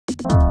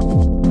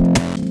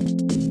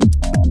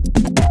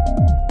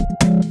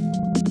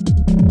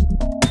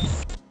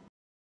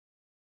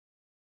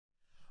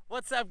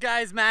What's up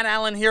guys, Matt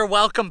Allen here.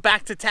 Welcome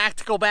back to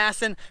Tactical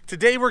Bassin.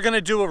 Today we're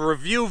gonna do a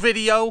review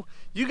video.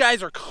 You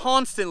guys are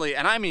constantly,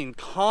 and I mean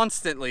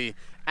constantly,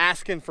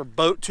 asking for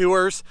boat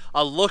tours,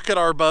 a look at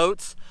our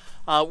boats.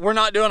 We're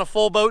not doing a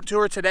full boat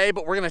tour today,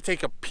 but we're gonna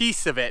take a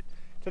piece of it.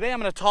 Today I'm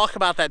gonna talk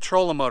about that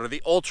trolling motor,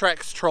 the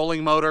Ultrex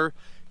trolling motor.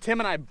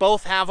 Tim and I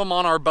both have them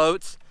on our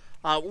boats.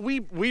 We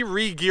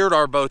re-geared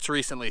our boats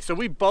recently, so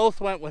we both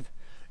went with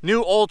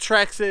new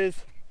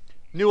Ultrexes,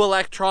 new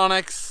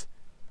electronics.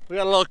 We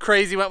got a little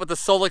crazy, went with the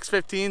Solix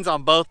 15s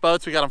on both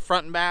boats. We got them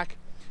front and back,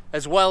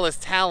 as well as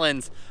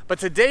Talons. But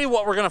today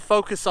what we're gonna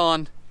focus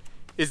on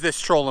is this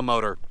trolling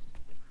motor.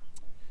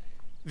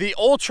 The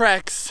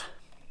Ultrex,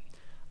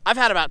 I've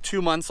had about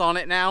 2 months on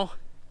it now.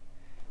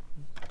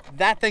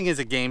 That thing is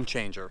a game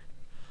changer.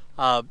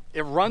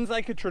 It runs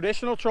like a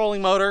traditional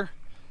trolling motor,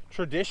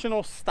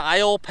 traditional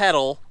style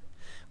pedal,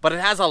 but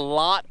it has a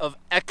lot of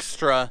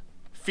extra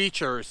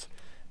features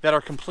that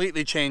are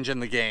completely changing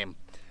the game.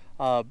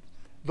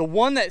 The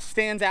one that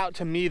stands out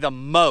to me the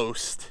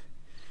most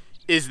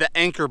is the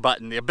anchor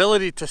button, the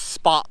ability to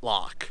spot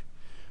lock.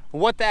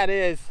 What that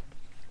is,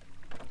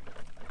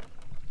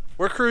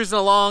 we're cruising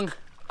along,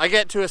 I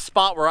get to a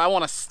spot where I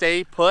want to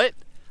stay put,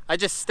 I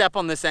just step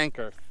on this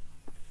anchor.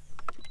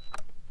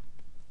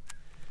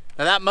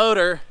 Now that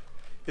motor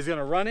is going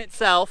to run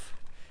itself,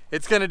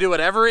 it's going to do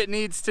whatever it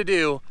needs to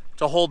do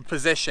to hold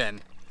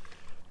position.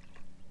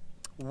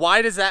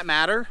 Why does that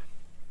matter?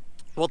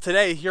 Well,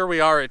 today, here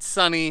we are, it's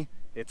sunny,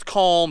 it's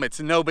calm, it's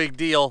no big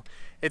deal.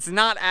 It's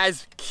not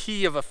as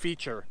key of a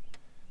feature.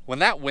 When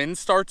that wind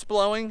starts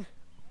blowing,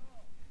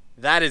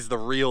 that is the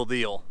real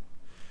deal.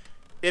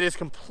 It has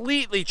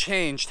completely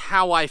changed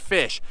how I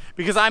fish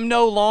because I'm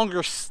no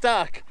longer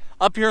stuck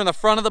up here in the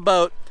front of the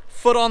boat,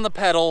 foot on the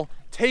pedal,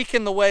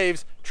 taking the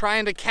waves,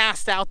 trying to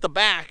cast out the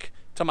back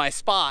to my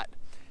spot.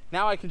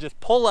 Now I can just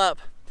pull up,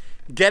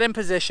 get in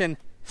position,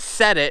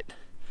 set it,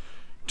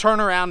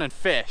 turn around and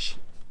fish.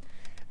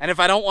 And if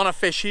I don't want to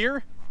fish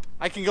here,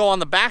 I can go on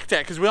the back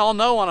deck, because we all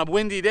know on a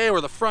windy day where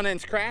the front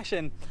end's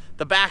crashing,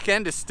 the back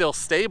end is still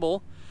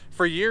stable.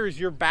 For years,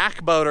 your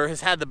back boater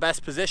has had the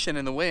best position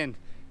in the wind.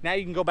 Now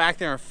you can go back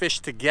there and fish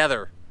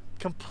together.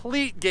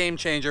 Complete game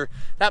changer.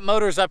 That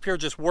motor's up here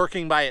just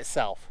working by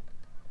itself.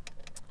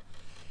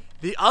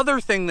 The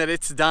other thing that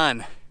it's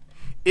done,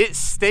 it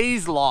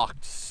stays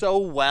locked so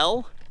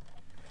well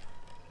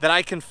that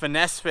I can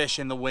finesse fish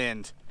in the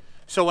wind.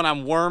 So when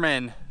I'm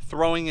worming,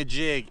 throwing a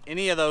jig,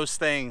 any of those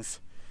things,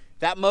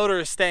 that motor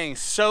is staying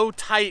so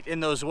tight in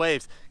those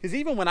waves. Because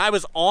even when I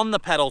was on the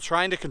pedal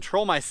trying to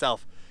control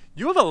myself,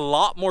 you have a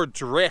lot more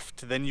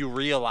drift than you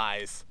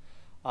realize.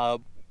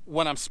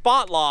 When I'm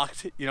spot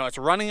locked, you know, it's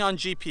running on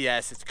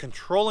GPS, it's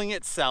controlling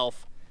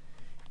itself.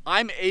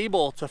 I'm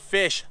able to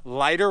fish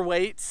lighter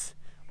weights,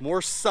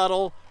 more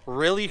subtle,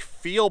 really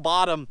feel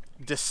bottom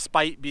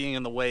despite being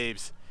in the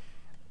waves.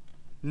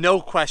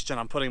 No question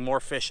I'm putting more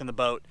fish in the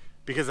boat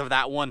because of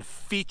that one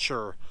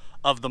feature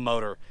of the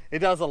motor. It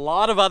does a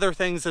lot of other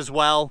things as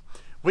well.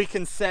 We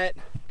can set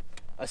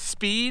a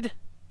speed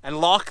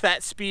and lock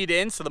that speed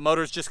in so the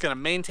motor's just going to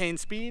maintain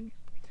speed.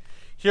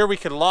 Here we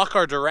can lock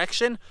our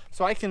direction,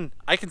 so I can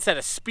set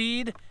a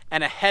speed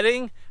and a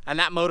heading and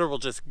that motor will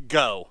just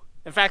go.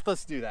 In fact,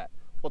 let's do that.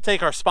 We'll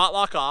take our spot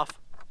lock off.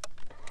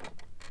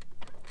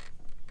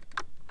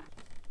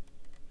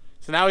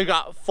 So now we've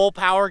got full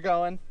power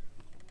going.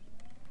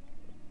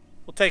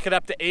 We'll take it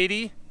up to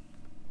 80.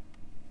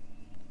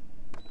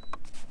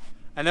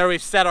 And there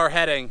we've set our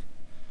heading.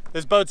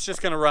 This boat's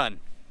just gonna run.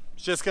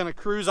 It's just gonna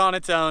cruise on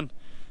its own.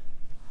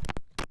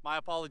 My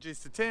apologies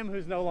to Tim,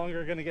 who's no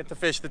longer gonna get to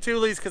fish the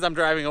Tulies because I'm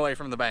driving away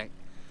from the bank.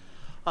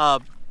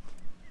 But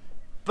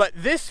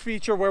this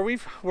feature where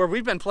we've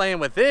been playing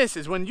with this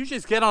is when you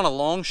just get on a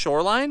long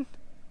shoreline,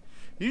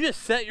 you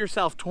just set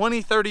yourself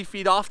 20, 30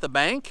 feet off the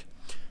bank,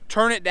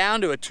 turn it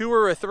down to a 2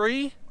 or a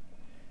 3,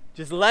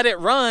 just let it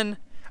run,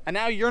 and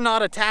now you're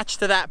not attached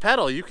to that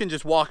pedal. You can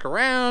just walk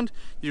around,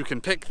 you can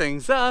pick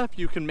things up,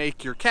 you can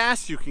make your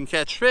casts, you can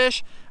catch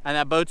fish, and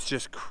that boat's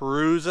just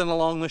cruising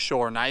along the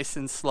shore, nice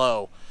and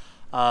slow.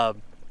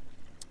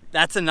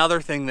 That's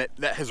another thing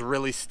that has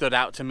really stood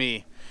out to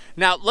me.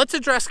 Now, let's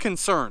address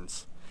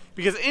concerns,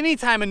 because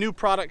anytime a new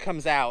product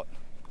comes out,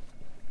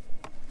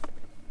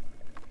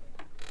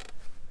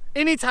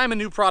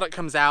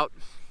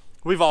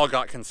 we've all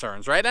got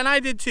concerns, right? And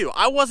I did too.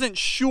 I wasn't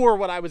sure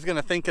what I was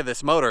gonna think of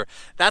this motor.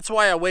 That's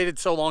why I waited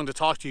so long to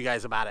talk to you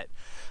guys about it.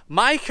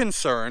 My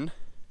concern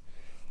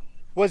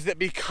was that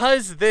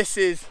because this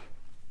is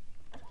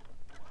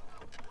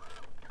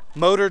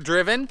motor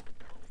driven,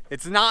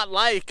 it's not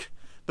like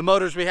the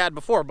motors we had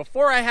before.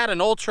 Before I had an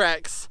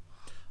Ultrex,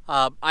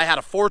 I had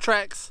a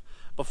Fortrex.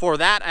 Before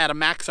that, I had a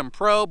Maxim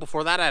Pro.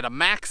 Before that, I had a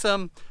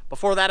Maxim.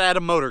 Before that, I had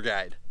a Motor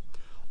Guide.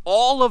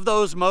 All of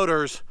those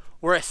motors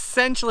were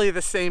essentially the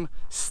same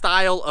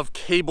style of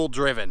cable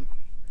driven.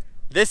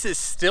 This is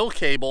still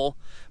cable,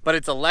 but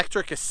it's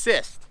electric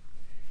assist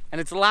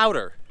and it's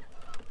louder.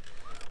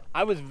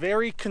 I was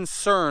very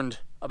concerned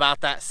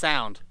about that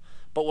sound,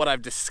 but what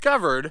I've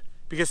discovered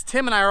because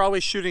Tim and I are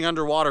always shooting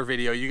underwater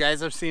video. You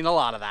guys have seen a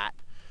lot of that.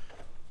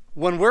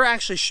 When we're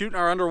actually shooting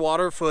our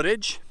underwater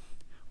footage,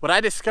 what I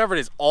discovered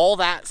is all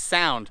that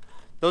sound,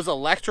 those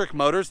electric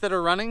motors that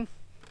are running,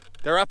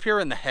 they're up here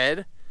in the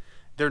head.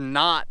 They're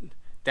not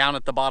down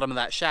at the bottom of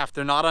that shaft.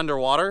 They're not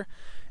underwater.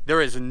 There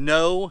is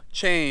no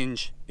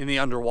change in the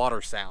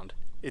underwater sound.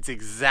 It's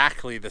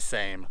exactly the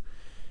same.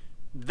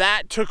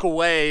 That took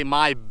away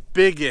my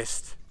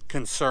biggest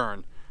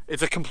concern.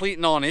 It's a complete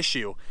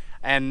non-issue.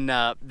 And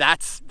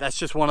that's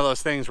just one of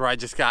those things where I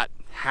just got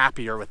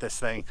happier with this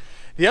thing.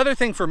 The other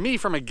thing for me,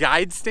 from a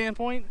guide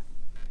standpoint,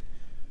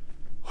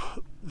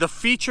 the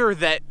feature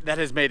that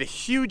has made a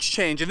huge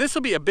change, and this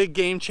will be a big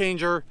game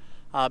changer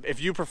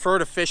if you prefer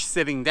to fish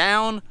sitting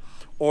down,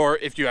 or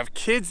if you have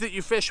kids that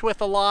you fish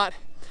with a lot,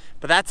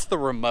 but that's the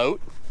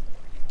remote.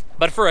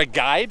 But for a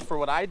guide, for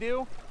what I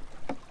do,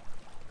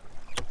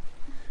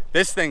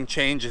 this thing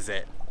changes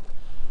it.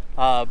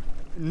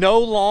 No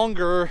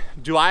longer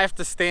do I have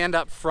to stand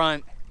up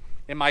front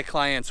in my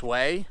client's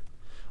way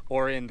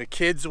or in the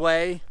kids'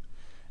 way.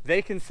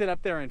 They can sit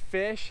up there and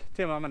fish.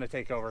 Tim, I'm gonna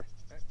take over.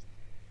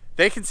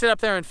 They can sit up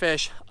there and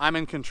fish. I'm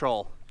in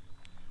control.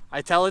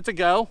 I tell it to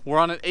go. We're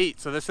on an 8,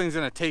 so this thing's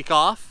gonna take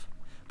off.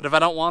 But if I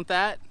don't want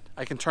that,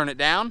 I can turn it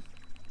down.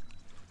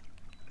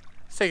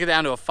 Let's take it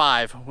down to a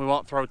 5. We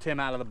won't throw Tim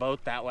out of the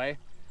boat that way.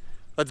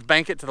 Let's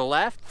bank it to the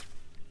left.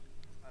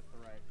 That's the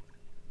right.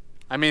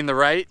 I mean the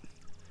right.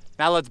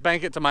 Now let's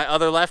bank it to my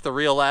other left, the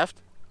real left.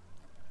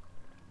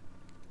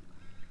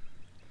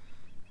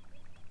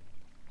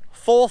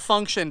 Full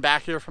function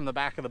back here from the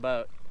back of the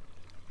boat.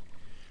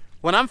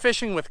 When I'm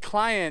fishing with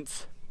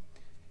clients,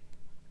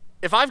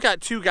 if I've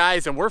got 2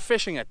 guys and we're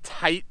fishing a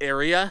tight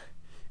area,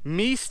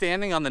 me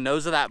standing on the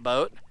nose of that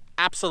boat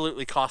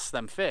absolutely costs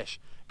them fish,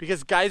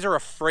 because guys are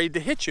afraid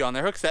to hit you on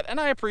their hook set, and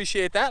I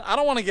appreciate that. I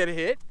don't want to get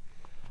hit,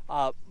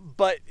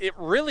 but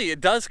it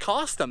does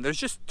cost them. There's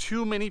just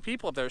too many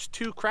people up there. It's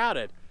too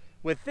crowded.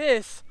 With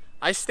this,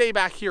 I stay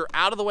back here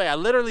out of the way. I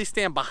literally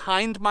stand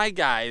behind my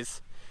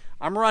guys.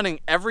 I'm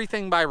running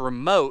everything by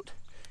remote,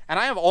 and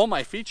I have all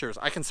my features.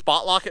 I can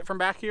spot lock it from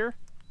back here.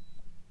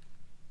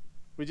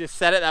 We just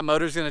set it, that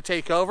motor's gonna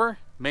take over,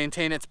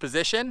 maintain its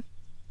position.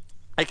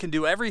 I can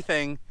do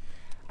everything.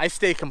 I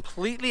stay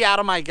completely out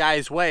of my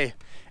guy's way,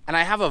 and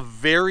I have a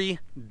very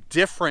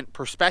different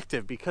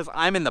perspective because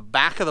I'm in the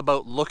back of the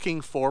boat looking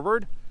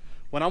forward.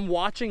 When I'm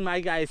watching my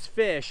guys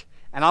fish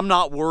and I'm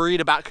not worried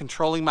about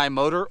controlling my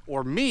motor,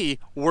 or me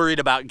worried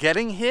about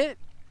getting hit,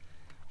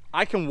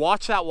 I can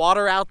watch that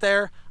water out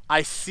there.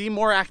 I see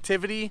more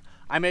activity.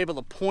 I'm able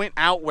to point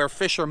out where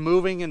fish are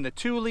moving in the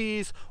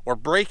tules or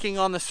breaking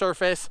on the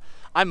surface.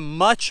 I'm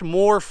much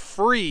more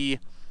free,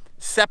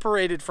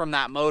 separated from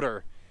that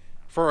motor.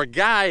 For a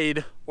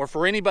guide, or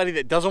for anybody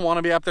that doesn't want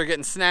to be up there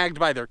getting snagged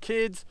by their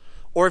kids,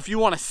 or if you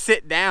want to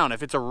sit down,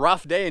 if it's a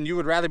rough day and you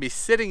would rather be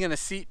sitting in a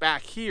seat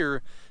back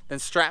here than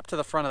strapped to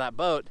the front of that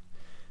boat,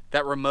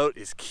 that remote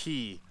is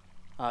key.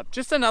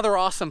 Just another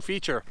awesome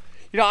feature.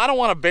 You know, I don't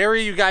want to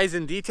bury you guys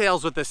in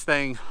details with this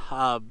thing,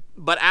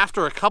 but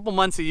after a couple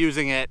months of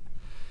using it,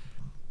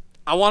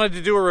 I wanted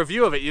to do a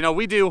review of it. You know,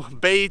 we do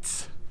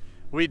baits,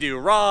 we do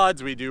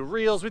rods, we do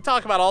reels, we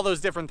talk about all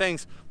those different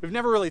things. We've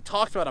never really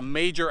talked about a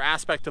major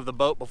aspect of the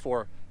boat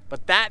before,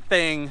 but that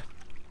thing,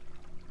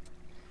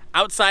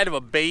 outside of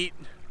a bait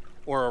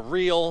or a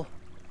reel,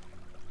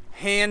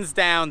 hands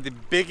down the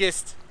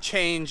biggest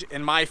change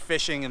in my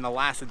fishing in the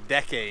last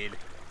decade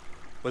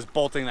was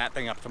bolting that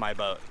thing up to my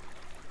boat.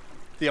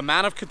 The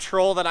amount of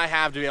control that I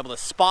have to be able to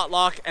spot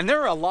lock, and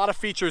there are a lot of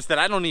features that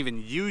I don't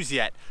even use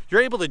yet.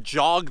 You're able to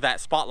jog that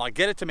spot lock,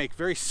 get it to make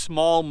very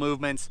small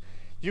movements.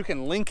 You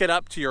can link it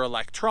up to your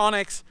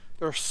electronics.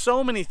 There are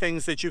so many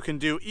things that you can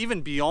do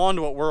even beyond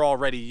what we're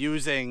already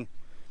using.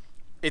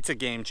 It's a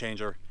game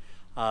changer.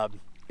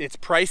 It's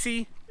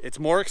pricey. It's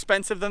more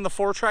expensive than the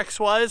Ultrex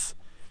was.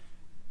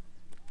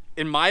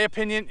 In my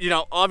opinion, you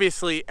know,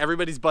 obviously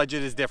everybody's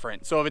budget is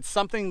different. So if it's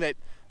something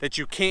that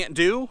you can't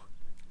do,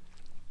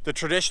 the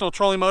traditional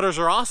trolling motors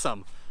are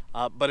awesome.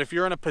 But if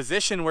you're in a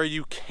position where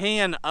you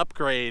can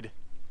upgrade,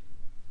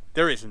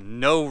 there is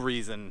no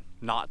reason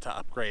not to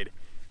upgrade.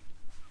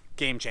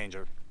 Game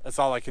changer. That's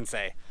all I can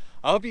say.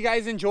 I hope you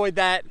guys enjoyed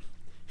that.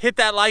 Hit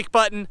that like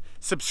button,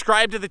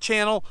 subscribe to the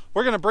channel.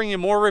 We're gonna bring you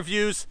more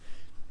reviews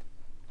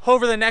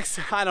over the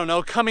next, I don't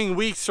know, coming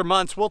weeks or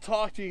months. We'll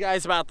talk to you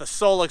guys about the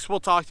Solix. We'll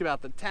talk to you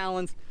about the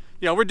Talons.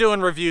 You know, we're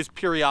doing reviews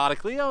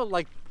periodically, you know,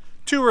 like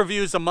 2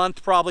 reviews a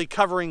month probably,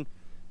 covering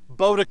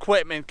boat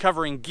equipment,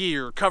 covering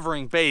gear,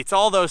 covering baits,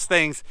 all those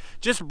things,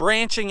 just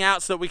branching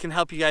out so that we can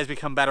help you guys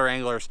become better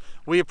anglers.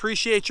 We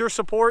appreciate your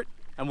support,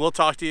 and we'll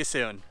talk to you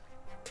soon.